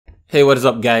Hey, what is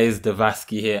up guys,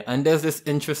 Davaskye here, and there's this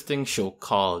interesting show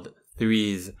called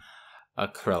Three's a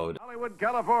Crowd. Hollywood,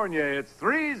 California, it's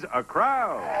Three's a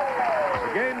Crowd.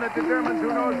 The game that determines who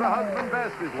knows the husband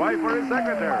best, his wife or his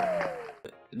secretary.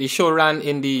 The show ran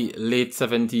in the late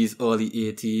 70s, early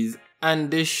 80s, and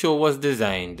this show was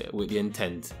designed with the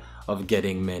intent of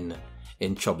getting men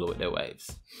in trouble with their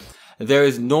wives. There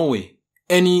is no way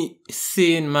any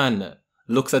sane man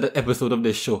looks at an episode of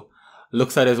this show,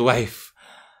 looks at his wife,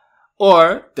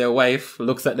 or their wife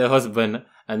looks at their husband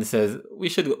and says, we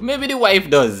should go. Maybe the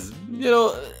wife does. You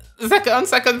know, on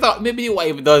second thought, maybe the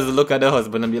wife does look at her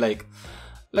husband and be like,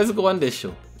 let's go on this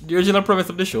show. The original premise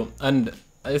of the show, and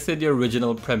I say the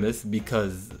original premise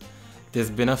because there's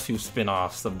been a few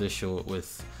spin-offs of the show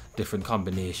with different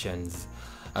combinations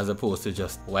as opposed to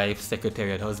just wife,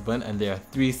 secretary, and husband. And there are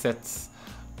three sets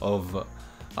of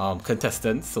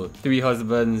contestants. So 3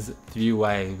 husbands, 3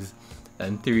 wives,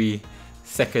 and 3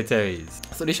 secretaries.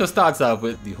 So the show starts out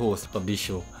with the host of the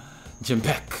show, Jim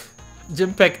Peck.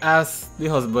 Jim Peck asks the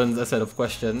husbands a set of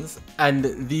questions,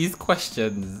 and these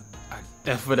questions are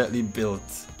definitely built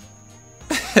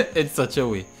in such a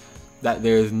way that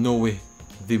there is no way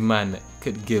the man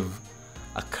could give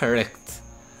a correct,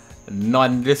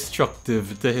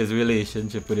 non-destructive to his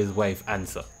relationship with his wife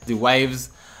answer. The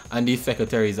wives and the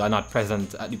secretaries are not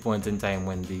present at the point in time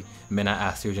when the men are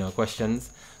asked the original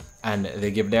questions, and they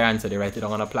give their answer. They write it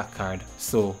on a placard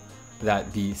so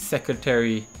that the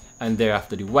secretary and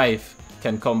thereafter the wife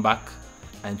can come back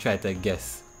and try to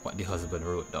guess what the husband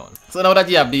wrote down. So now that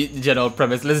you have the general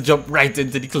premise, let's jump right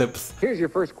into the clips. Here's your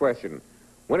first question.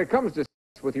 When it comes to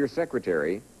sex with your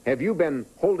secretary, have you been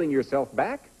holding yourself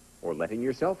back or letting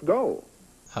yourself go?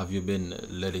 Have you been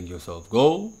letting yourself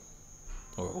go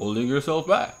or holding yourself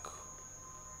back?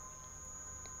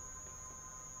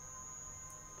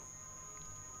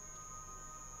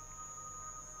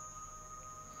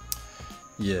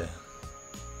 Yeah.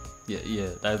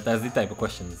 That's the type of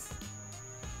questions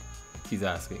he's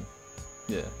asking.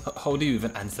 Yeah. How do you even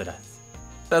answer that?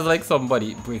 That's like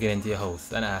somebody breaking into your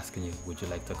house and asking you, would you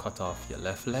like to cut off your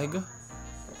left leg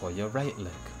or your right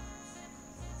leg?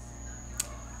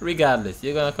 Regardless,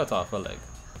 you're gonna cut off a leg.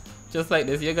 Just like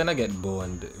this, you're gonna get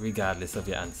boned regardless of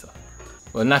your answer.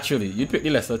 Well, naturally, you'd pick the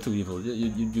lesser two evils.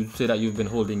 You'd say that you've been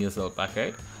holding yourself back,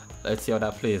 right? Let's see how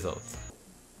that plays out.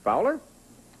 Fowler?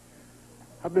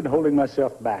 I've been holding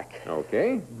myself back.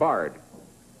 Okay. Bard?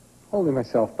 Holding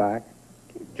myself back.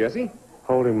 Jesse?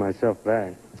 Holding myself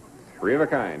back. 3 of a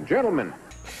kind. Gentlemen?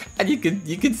 And you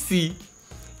can see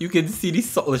the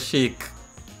subtle shake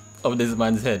of this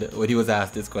man's head when he was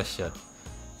asked this question.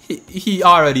 He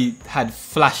already had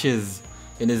flashes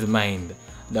in his mind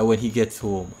that when he gets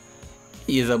home,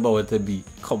 he is about to be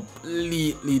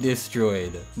completely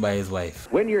destroyed by his wife.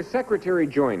 When your secretary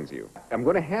joins you, I'm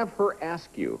going to have her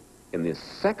ask you, in the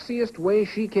sexiest way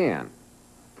she can,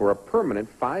 for a permanent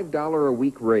 $5 a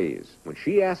week raise. When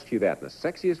she asks you that in the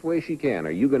sexiest way she can,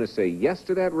 are you going to say yes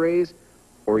to that raise,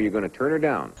 or are you going to turn her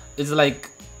down? It's like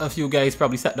a few guys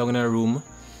probably sat down in a room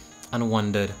and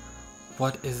wondered,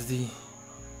 what is the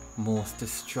most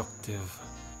destructive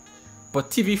but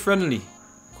TV friendly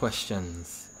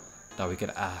questions that we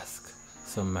could ask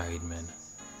some married men?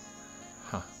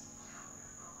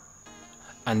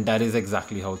 And that is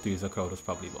exactly how Three's a Crowd was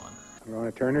probably born. You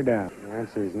want to turn her down? The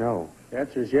answer is no. The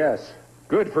answer is yes.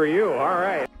 Good for you. All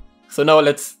right. So now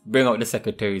let's bring out the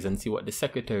secretaries and see what the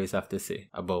secretaries have to say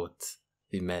about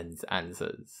the men's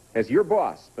answers. Has your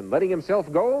boss been letting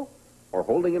himself go or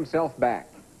holding himself back?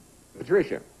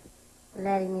 Patricia?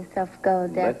 Letting himself go,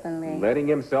 definitely. Letting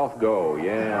himself go,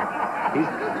 yeah. He's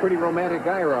a pretty romantic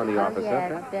guy around the office,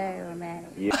 yes, very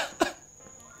romantic. Yeah.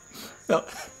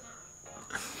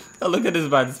 Now look at this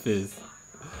man's face.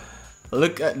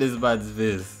 Look at this man's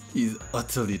face. He's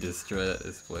utterly destroyed at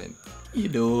this point. He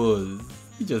knows.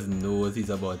 He just knows he's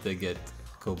about to get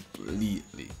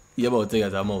completely. He's about to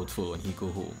get a mouthful when he go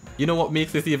home. You know what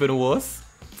makes this even worse?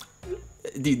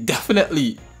 He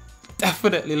definitely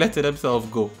letting himself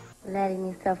go.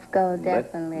 Letting himself go,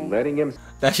 definitely. Letting him...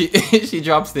 That she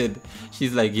drops in.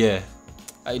 She's like, yeah,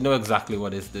 I know exactly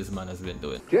what this man has been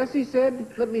doing. Jesse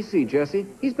said, let me see, Jesse,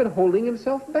 he's been holding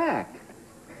himself back.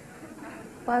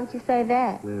 Why would you say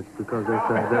that? It's because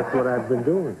that's what I've been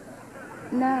doing.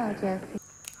 No, Jesse.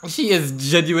 She is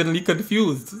genuinely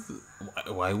confused.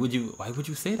 Why would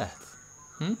you say that?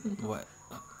 What?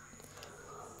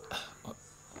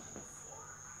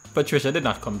 Patricia did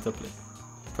not come to play.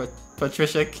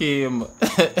 Patricia came.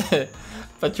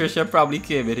 Patricia probably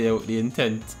came in here with the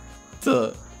intent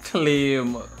to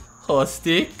claim her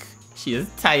stake. She is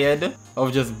tired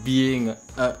of just being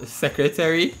a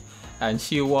secretary and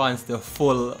she wants the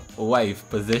full wife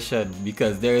position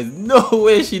because there is no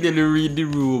way she didn't read the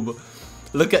room,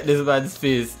 look at this man's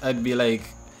face, and be like,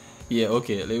 yeah,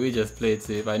 okay, let me just play it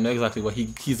safe. I know exactly what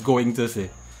he's going to say.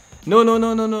 No.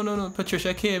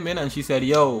 Patricia came in and she said,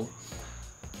 yo,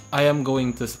 I am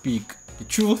going to speak the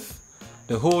truth,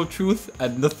 the whole truth,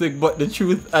 and nothing but the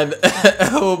truth. And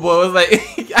oh boy, was like,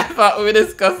 I thought we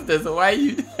discussed this. Why are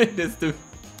you doing this to me?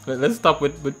 But let's stop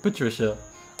with Patricia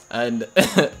and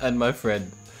and my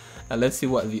friend, and let's see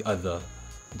what the other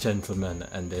gentlemen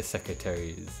and their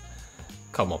secretaries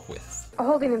come up with.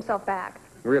 Holding himself back.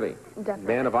 Really? Definitely.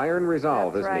 Man of iron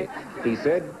resolve, That's isn't right. he? He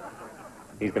said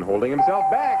he's been holding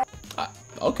himself back.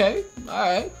 Okay,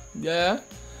 alright, yeah.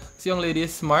 This young lady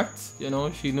is smart, you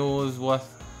know, she knows what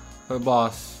her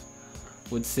boss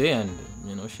would say, and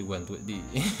you know, she went with the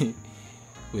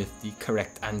with the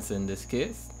correct answer in this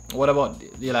case. What about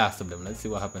the last of them? Let's see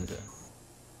what happens here.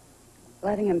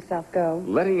 Letting himself go.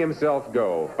 Letting himself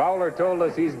go. Fowler told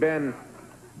us he's been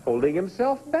holding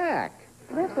himself back.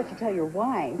 That's what you tell your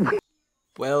wife.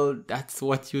 Well, that's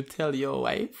what you tell your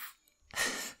wife.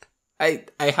 I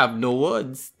have no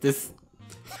words. This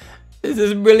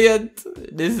is brilliant.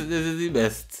 This is the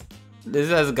best. This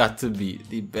has got to be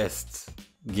the best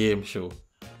game show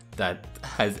that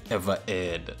has ever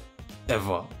aired.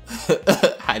 Ever.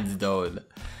 Hands down.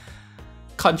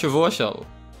 Controversial.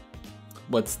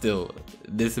 But still,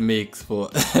 this makes for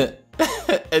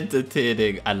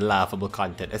entertaining and laughable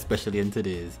content, especially in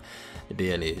today's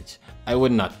day and age. I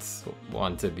would not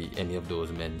want to be any of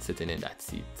those men sitting in that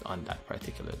seat on that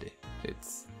particular day.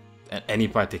 It's any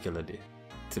particular day,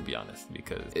 to be honest,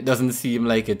 because it doesn't seem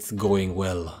like it's going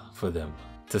well for them,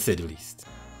 to say the least.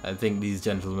 I think these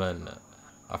gentlemen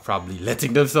are probably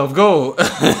letting themselves go.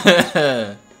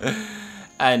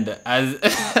 And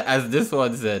as this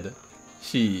one said,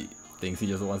 she thinks he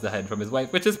just wants to hide from his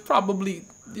wife, which is probably,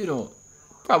 you know,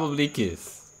 probably the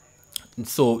case. And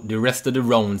so the rest of the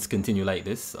rounds continue like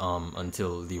this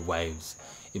until the wives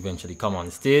eventually come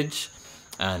on stage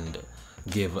and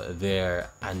give their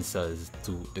answers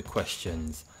to the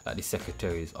questions that the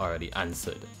secretaries already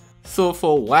answered. So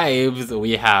for wives,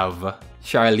 we have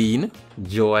Charlene,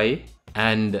 Joy,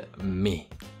 and me.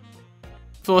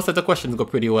 First set of questions go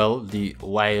pretty well. The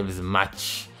wives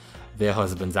match their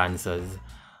husband's answers.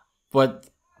 But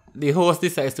the host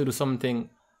decides to do something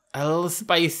a little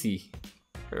spicy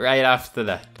right after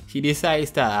that. He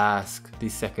decides to ask the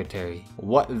secretary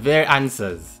what their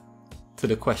answers to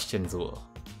the questions were.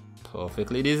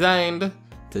 Perfectly designed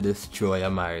to destroy a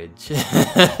marriage.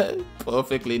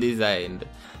 Perfectly designed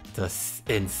to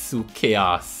ensue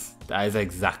chaos. That is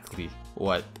exactly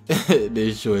what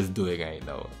this show is doing right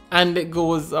now. And it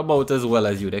goes about as well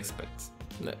as you'd expect.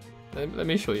 Let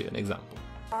me show you an example.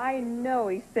 I know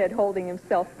he said holding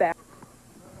himself back.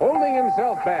 Holding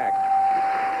himself back.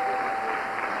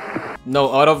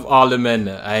 No, out of all the men,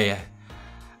 I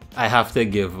have to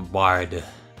give Bard.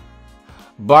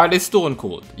 Bard is stone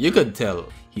cold. You could tell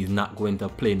he's not going to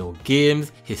play no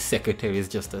games. His secretary is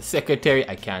just a secretary.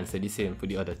 I can't say the same for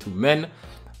the other two men.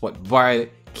 But Bard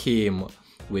came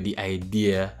with the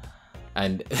idea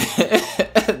and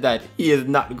that he is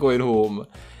not going home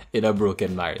in a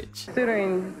broken marriage.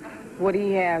 Considering what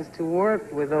he has to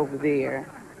work with over there,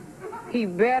 he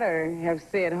better have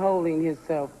said holding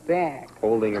himself back.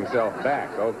 Holding himself back,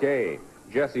 okay.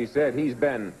 Jesse said he's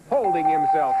been holding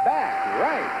himself back,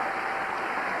 right.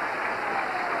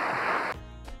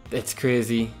 It's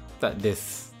crazy that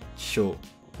this show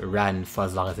ran for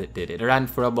as long as it did. It ran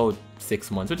for about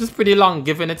 6 months, which is pretty long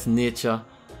given its nature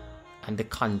and the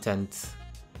content.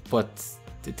 But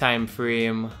the time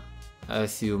frame, I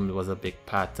assumed, was a big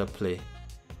part to play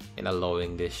in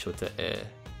allowing this show to air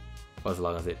for as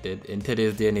long as it did. In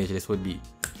today's day and age, this would be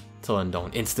turned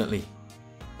down instantly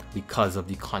because of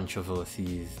the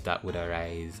controversies that would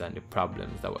arise and the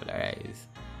problems that would arise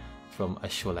from a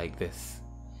show like this.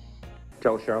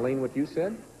 Tell Charlene what you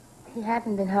said. He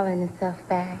hasn't been holding himself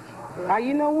back.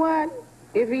 You know what?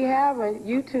 If he haven't,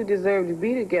 you two deserve to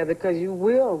be together because you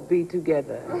will be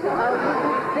together. Oh,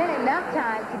 we've spent enough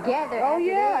time together. Oh,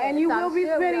 yeah, and you will be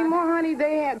spending more, honey.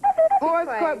 They have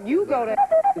divorce court. You go to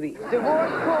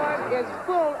divorce court is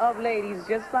full of ladies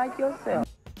just like yourself.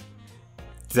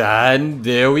 And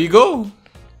there we go.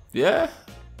 Yeah.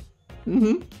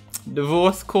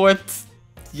 Divorce court.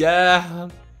 Yeah.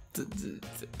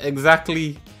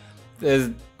 Exactly.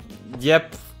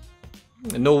 Yep.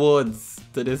 No words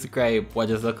to describe what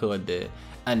just occurred there.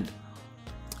 And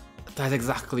that's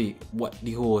exactly what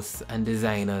the hosts and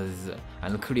designers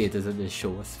and creators of this show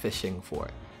was fishing for.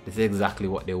 This is exactly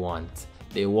what they want.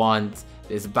 They want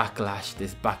this backlash,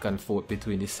 this back and forth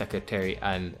between the secretary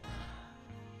and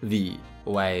the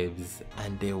wives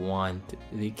and they want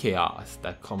the chaos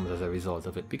that comes as a result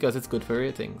of it because it's good for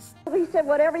ratings. He said,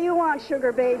 whatever you want,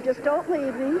 sugar babe, just don't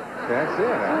leave me. That's it,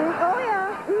 huh? Oh,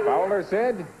 yeah. Fowler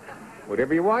said,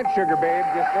 whatever you want, sugar babe,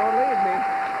 just don't leave me.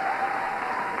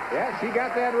 Yeah, she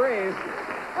got that raise.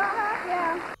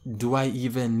 Yeah. Do I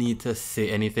even need to say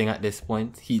anything at this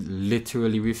point? He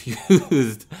literally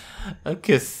refused a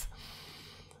kiss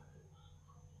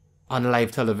on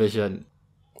live television.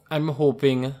 I'm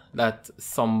hoping that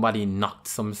somebody knocked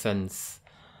some sense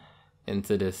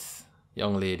into this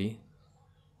young lady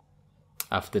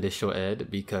after the show aired,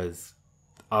 because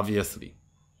obviously,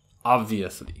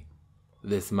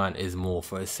 this man is more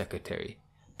for his secretary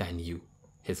than you,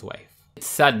 his wife. It's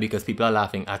sad because people are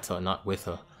laughing at her, not with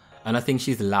her. And I think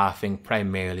she's laughing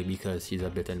primarily because she's a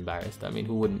bit embarrassed. I mean,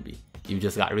 who wouldn't be? You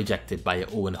just got rejected by your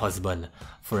own husband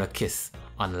for a kiss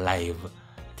on live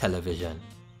television.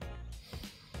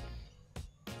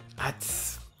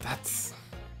 That's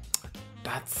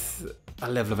a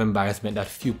level of embarrassment that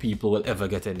few people will ever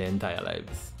get in their entire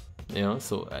lives. You know,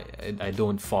 so I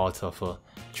don't fault her for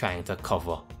trying to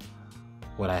cover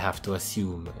what I have to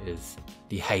assume is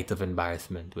the height of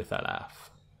embarrassment with a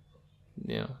laugh.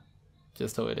 You know,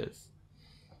 just how it is.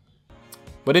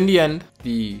 But in the end,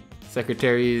 the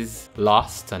secretaries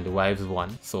lost and the wives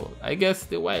won. So I guess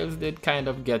the wives did kind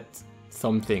of get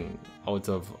something out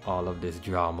of all of this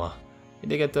drama.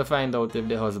 They get to find out if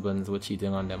their husbands were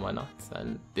cheating on them or not.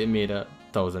 And they made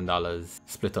 $1,000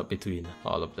 split up between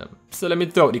all of them. So let me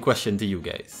throw out the question to you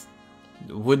guys.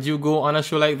 Would you go on a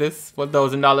show like this for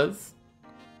 $1,000?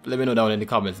 Let me know down in the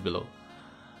comments below.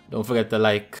 Don't forget to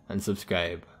like and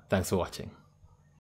subscribe. Thanks for watching.